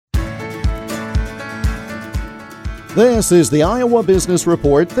This is the Iowa Business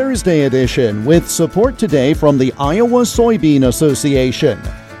Report Thursday edition with support today from the Iowa Soybean Association.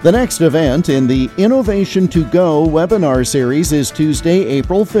 The next event in the Innovation to Go webinar series is Tuesday,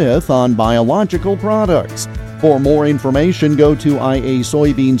 April 5th on biological products. For more information, go to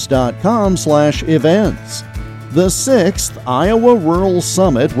iasoybeans.com/events. The 6th Iowa Rural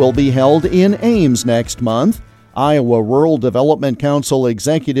Summit will be held in Ames next month. Iowa Rural Development Council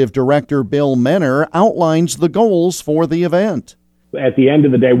Executive Director Bill Menner outlines the goals for the event. At the end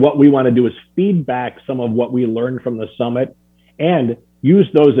of the day, what we want to do is feed back some of what we learned from the summit and use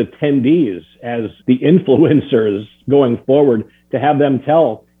those attendees as the influencers going forward to have them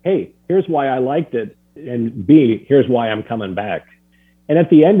tell, hey, here's why I liked it, and B, here's why I'm coming back. And at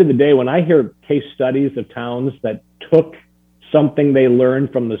the end of the day, when I hear case studies of towns that took something they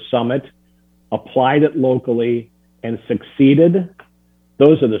learned from the summit, applied it locally, and succeeded,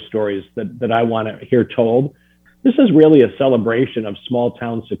 those are the stories that I want to hear told. This is really a celebration of small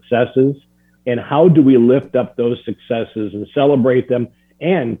town successes, and how do we lift up those successes and celebrate them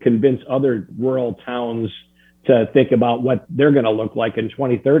and convince other rural towns to think about what they're going to look like in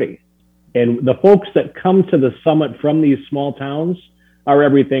 2030. And the folks that come to the summit from these small towns are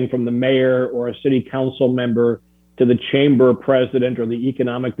everything from the mayor or a city council member to the chamber president or the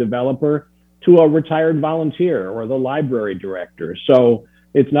economic developer to a retired volunteer or the library director. So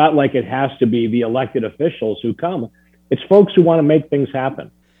it's not like it has to be the elected officials who come. It's folks who want to make things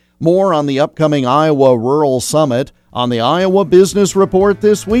happen. More on the upcoming Iowa Rural Summit on the Iowa Business Report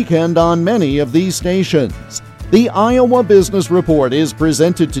this weekend on many of these stations. The Iowa Business Report is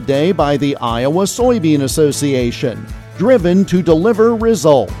presented today by the Iowa Soybean Association, driven to deliver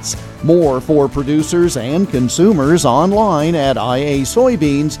results. More for producers and consumers online at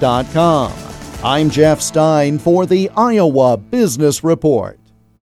iasoybeans.com. I'm Jeff Stein for the Iowa Business Report.